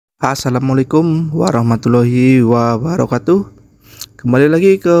Assalamualaikum warahmatullahi wabarakatuh. Kembali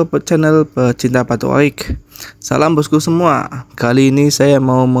lagi ke channel Pecinta Batu Akik. Salam bosku semua. Kali ini saya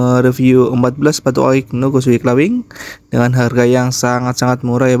mau mereview 14 Batu Akik Nagasui Klawing dengan harga yang sangat-sangat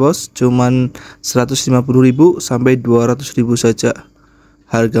murah ya bos. Cuman 150.000 sampai 200.000 saja.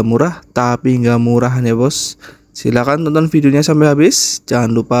 Harga murah tapi nggak murahan ya bos. Silahkan tonton videonya sampai habis. Jangan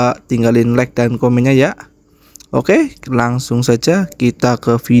lupa tinggalin like dan komennya ya. Oke, langsung saja kita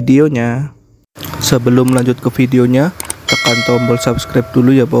ke videonya. Sebelum lanjut ke videonya, tekan tombol subscribe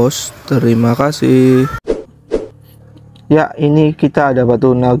dulu ya bos. Terima kasih. Ya, ini kita ada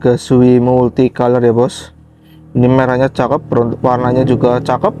batu Nagasui multicolor ya bos. Ini merahnya cakep, warnanya juga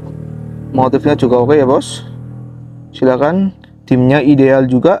cakep, motifnya juga oke ya bos. Silakan, dimnya ideal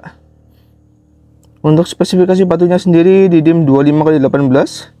juga. Untuk spesifikasi batunya sendiri di dim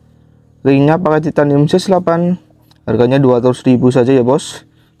 25x18. Ringnya pakai titanium C8, harganya 200.000 saja ya bos.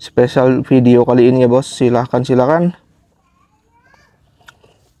 Spesial video kali ini ya bos. Silahkan.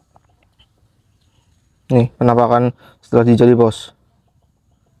 Nih penampakan setelah dijali bos,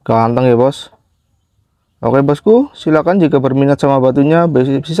 ganteng ya bos. Oke bosku, silakan jika berminat sama batunya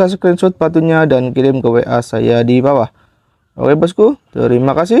bisa screenshot batunya dan kirim ke WA saya di bawah. Oke bosku,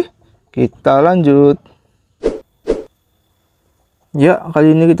 terima kasih. Kita lanjut. Ya,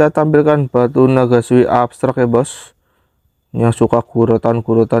 kali ini kita tampilkan batu Nagasui abstrak ya bos. Yang suka kurutan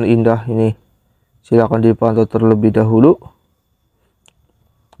indah ini, silahkan dipantau terlebih dahulu.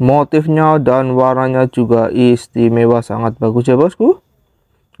 Motifnya dan warnanya juga istimewa, sangat bagus ya bosku.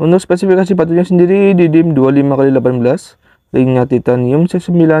 Untuk spesifikasi batunya sendiri di dim 25x18, ringnya titanium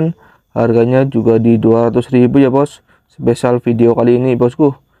C9, harganya juga di 200.000 ya bos. Spesial video kali ini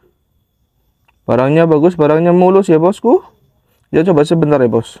bosku. Barangnya bagus, barangnya mulus ya bosku. Ya coba sebentar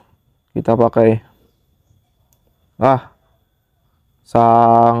ya bos, kita pakai.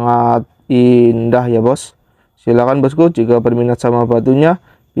 Sangat indah ya bos. Silakan bosku jika berminat sama batunya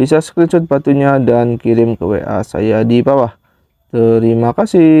bisa screenshot batunya dan kirim ke WA saya di bawah. Terima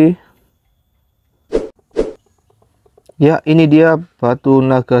kasih. Ya, ini dia batu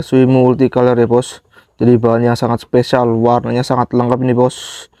Nagasui multicolor ya bos. Jadi bahannya sangat spesial, warnanya sangat lengkap ini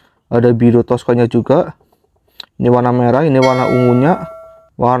bos. Ada biru toskanya juga. Ini warna merah, ini warna ungunya.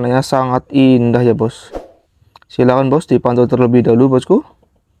 Warnanya sangat indah ya bos. Silakan bos dipantau terlebih dahulu bosku.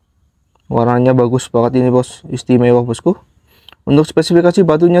 Warnanya bagus banget ini bos, istimewa bosku. Untuk spesifikasi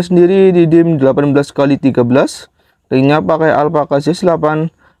batunya sendiri di dim 18x13, ringnya pakai alpaka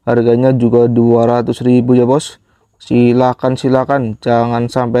C8, harganya juga 200.000 ya bos. Silakan, jangan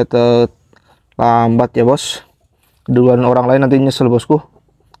sampai terlambat ya bos. Keduluan orang lain nanti nyesel bosku.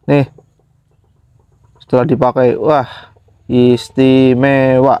 Nih, setelah dipakai, wah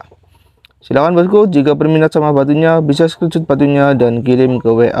istimewa. Silakan bosku jika berminat sama batunya bisa screenshot batunya dan kirim ke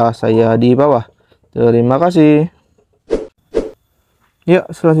WA saya di bawah. Terima kasih. Ya,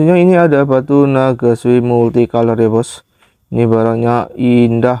 selanjutnya ini ada batu Nagasui multicolor ya bos. Ini barangnya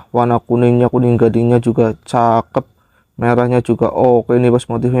indah, warna kuningnya, kuning gadingnya juga cakep, merahnya juga oke ini bos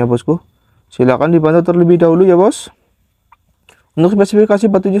motifnya bosku. Silakan dipantau terlebih dahulu ya bos. Untuk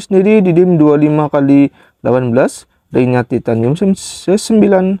spesifikasi batunya sendiri di dim 25x18, ringnya titanium C9,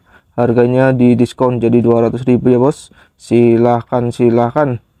 harganya di diskon jadi 200.000 ya bos. Silahkan.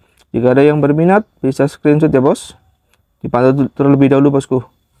 Jika ada yang berminat bisa screenshot ya bos. Dipantau terlebih dahulu bosku.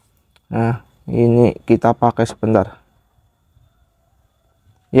 Nah, ini kita pakai sebentar.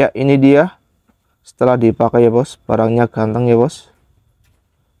 Ya, ini dia setelah dipakai ya bos. Barangnya ganteng ya bos.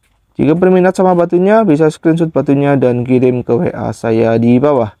 Jika berminat sama batunya bisa screenshot batunya dan kirim ke WA saya di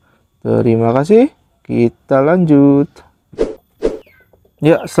bawah. Terima kasih. Kita lanjut.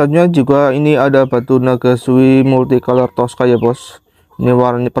 Ya, selanjutnya juga ini ada batu Nagasui multicolor Tosca ya bos. Ini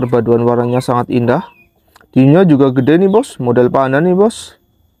warnanya, perpaduan warnanya sangat indah. Dimnya juga gede nih bos, model pandan nih bos.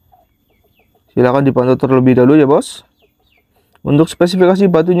 Silahkan dipantau terlebih dahulu ya bos. Untuk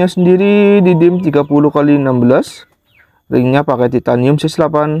spesifikasi batunya sendiri di dim 30x16, ringnya pakai titanium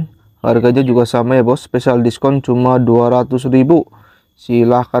C8, harganya juga sama ya bos. Spesial diskon cuma 200.000.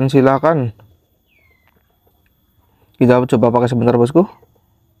 Silahkan. Kita coba pakai sebentar bosku.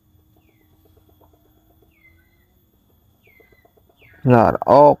 Benar,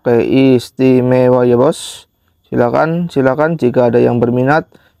 oke, istimewa ya bos. Silakan jika ada yang berminat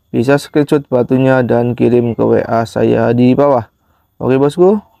bisa screenshot batunya dan kirim ke WA saya di bawah. Oke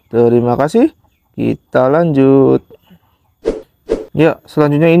bosku, terima kasih. Kita lanjut. Ya,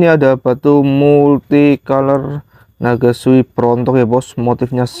 selanjutnya ini ada batu multicolor Nagasui perontok ya bos.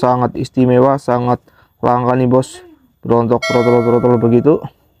 Motifnya sangat istimewa, sangat langka nih bos. Berontok trotol begitu.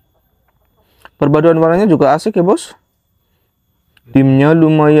 Perpaduan warnanya juga asik ya bos. Dimnya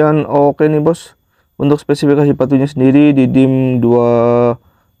lumayan oke nih bos. Untuk spesifikasi batunya sendiri di dim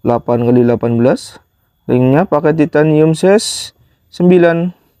 28x18. Ringnya pakai titanium size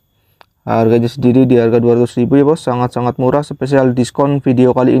 9. Harganya sendiri di harga 200.000 ya bos, sangat-sangat murah, spesial diskon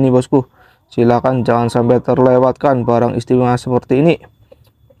video kali ini bosku. Silakan jangan sampai terlewatkan barang istimewa seperti ini.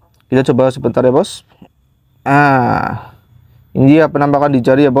 Kita coba sebentar ya bos. Ini dia penampakan di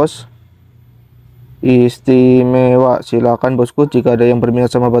jari ya bos. Istimewa. Silakan bosku, jika ada yang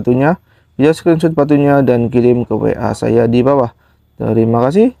berminat sama batunya, bisa screenshot batunya dan kirim ke WA saya di bawah. Terima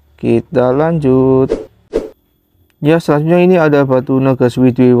kasih. Kita lanjut. Ya, selanjutnya ini ada batu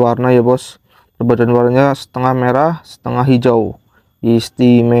Nagasui di warna ya bos. Perbedaan warnanya setengah merah, setengah hijau.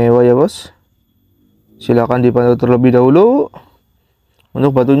 Istimewa ya bos. Silakan dipantau terlebih dahulu.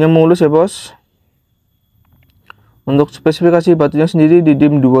 Untuk batunya mulus ya bos. Untuk spesifikasi batunya sendiri di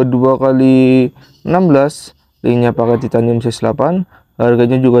dim 22x16. Ringnya pakai titanium size 8.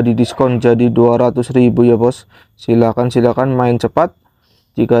 Harganya juga didiskon jadi 200.000 ya bos. Silakan main cepat.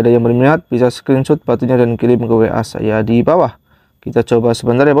 Jika ada yang berminat, bisa screenshot batunya dan kirim ke WA saya di bawah. Kita coba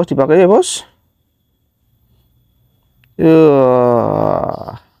sebentar ya bos, dipakai ya bos.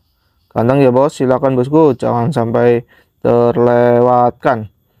 Kandang ya bos, silakan bosku, jangan sampai terlewatkan.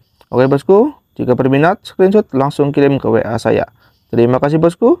 Oke bosku, jika berminat, screenshot langsung kirim ke WA saya. Terima kasih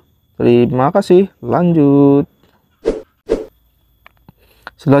bosku, terima kasih. Lanjut.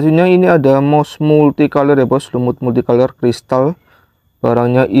 Selanjutnya ini ada mouse multicolor ya bos, lumut multicolor kristal.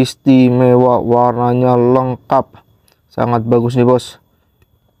 Barangnya istimewa, warnanya lengkap, sangat bagus nih bos.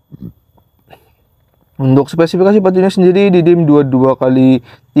 Untuk spesifikasi batunya sendiri di dim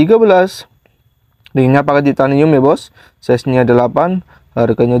 22x13. Ringnya pakai titanium ya bos, size nya 8.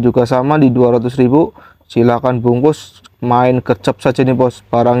 Harganya juga sama di 200.000. Silahkan bungkus, main gercep saja nih bos,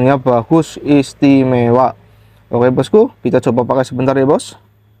 barangnya bagus, istimewa. Oke bosku, kita coba pakai sebentar ya bos.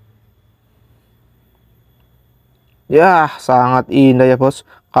 Ya, sangat indah ya bos.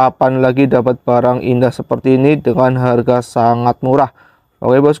 Kapan lagi dapat barang indah seperti ini dengan harga sangat murah.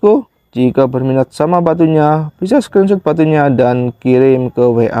 Oke bosku, jika berminat sama batunya, bisa screenshot batunya dan kirim ke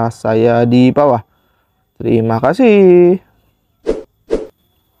WA saya di bawah. Terima kasih.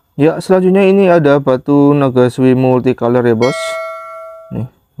 Ya, selanjutnya ini ada batu Nagasui multicolor ya bos. Nih,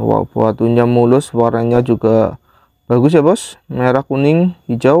 wow, batunya mulus, warnanya juga bagus ya bos. Merah, kuning,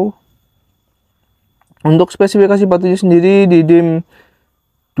 hijau. Untuk spesifikasi batunya sendiri di dim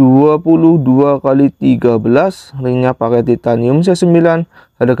 22x13. Ringnya pakai titanium size 9.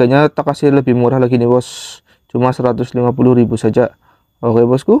 Harganya tak kasih lebih murah lagi nih bos, cuma 150.000 saja. Oke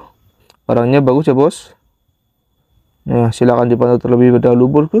bosku, barangnya bagus ya bos. Nah, silakan dipantau terlebih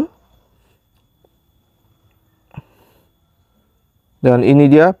dahulu bosku. Dan ini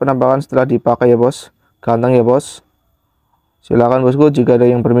dia penampakan setelah dipakai ya bos, ganteng ya bos. Silakan bosku, jika ada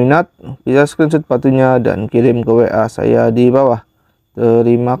yang berminat, bisa screenshot batunya dan kirim ke WA saya di bawah.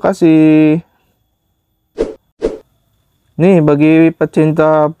 Terima kasih. Nih, bagi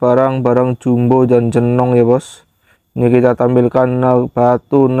pecinta barang-barang jumbo dan jenong ya bos, ini kita tampilkan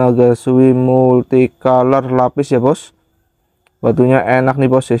batu Nagasui multicolor lapis ya bos. Batunya enak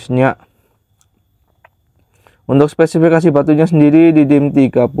nih bos, size-nya. Untuk spesifikasi batunya sendiri di dim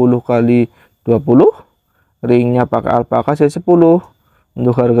 30x20. Ringnya pakai alpaka size 10.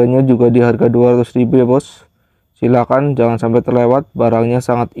 Untuk harganya juga di harga 200.000 ya bos. Silakan jangan sampai terlewat, barangnya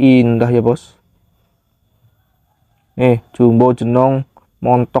sangat indah ya bos. Nih, jumbo jenong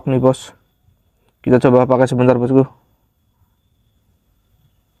montok nih bos. Kita coba pakai sebentar bosku.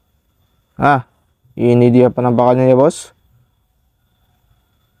 Ini dia penampakannya ya bos.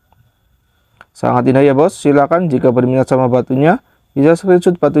 Sangat indah ya bos. Silakan jika berminat sama batunya, bisa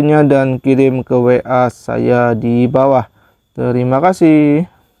screenshot batunya dan kirim ke WA saya di bawah. Terima kasih.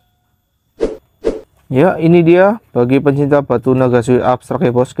 Ya, ini dia bagi pencinta batu Nagasui abstrak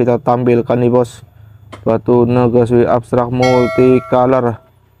ya bos, kita tampilkan nih bos. Batu Nagasui abstrak multicolor.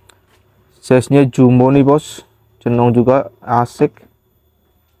 Size-nya jumbo nih bos. Jenong juga asik.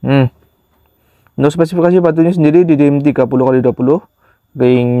 Untuk spesifikasi batunya sendiri di dim 30x20.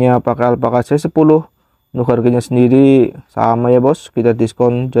 Ringnya pakai alpaka size 10. Untuk harganya sendiri sama ya bos, kita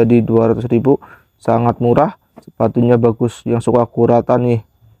diskon jadi 200.000. Sangat murah, batunya bagus, yang suka kuratan nih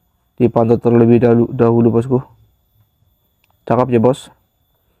dipantau terlebih dahulu bosku. Cakep ya bos.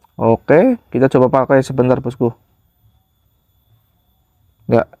 Oke, kita coba pakai sebentar bosku.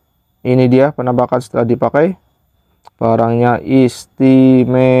 Ya, ini dia penampakan setelah dipakai. Barangnya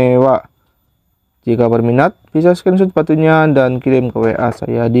istimewa. Jika berminat, bisa screenshot batunya dan kirim ke WA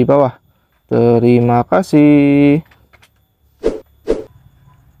saya di bawah. Terima kasih.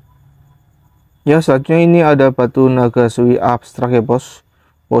 Ya, selanjutnya ini ada batu Nagasui abstrak ya bos,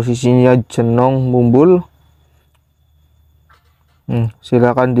 posisinya jenong mumbul.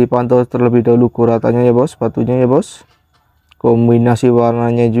 Silakan dipantau terlebih dahulu kuratannya ya bos, batunya ya bos, kombinasi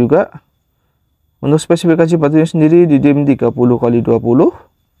warnanya juga. Untuk spesifikasi batunya sendiri di dim 30x20.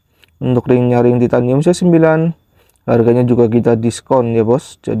 Untuk ringnya ring titanium C9. Harganya juga kita diskon ya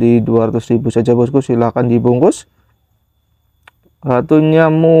bos, jadi 200.000 saja bosku. Silahkan dibungkus. Batunya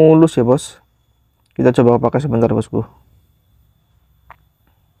mulus ya bos. Kita coba pakai sebentar bosku.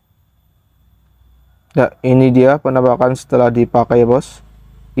 Ya, ini dia penampakan setelah dipakai ya bos.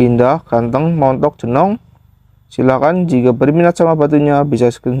 Indah, ganteng, montok, jenong. Silakan jika berminat sama batunya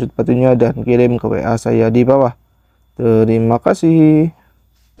bisa screenshot batunya dan kirim ke WA saya di bawah. Terima kasih.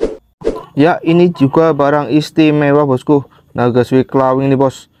 Ya, ini juga barang istimewa bosku, Nagasui Klawing nih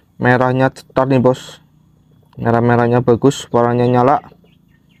bos. Merahnya cetar nih bos. Merah-merahnya bagus, warnanya nyala.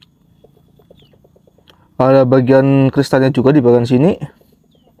 Ada bagian kristalnya juga di bagian sini.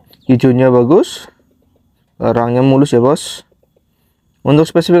 Hijaunya bagus. Barangnya mulus ya bos. Untuk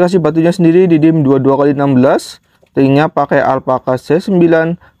spesifikasi batunya sendiri di dim 22x16. Ringnya pakai alpaka C9.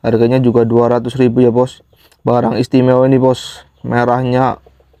 Harganya juga 200.000 ya bos. Barang istimewa ini bos. Merahnya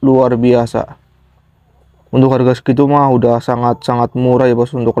luar biasa. Untuk harga segitu mah udah sangat-sangat murah ya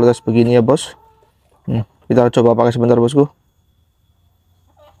bos. Untuk kualitas begini ya bos. Kita coba pakai sebentar bosku.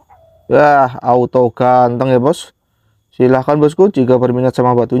 Wah, auto ganteng ya bos. Silahkan bosku jika berminat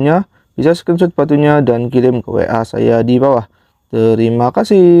sama batunya bisa screenshot batunya dan kirim ke WA saya di bawah. Terima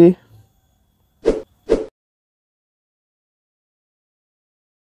kasih.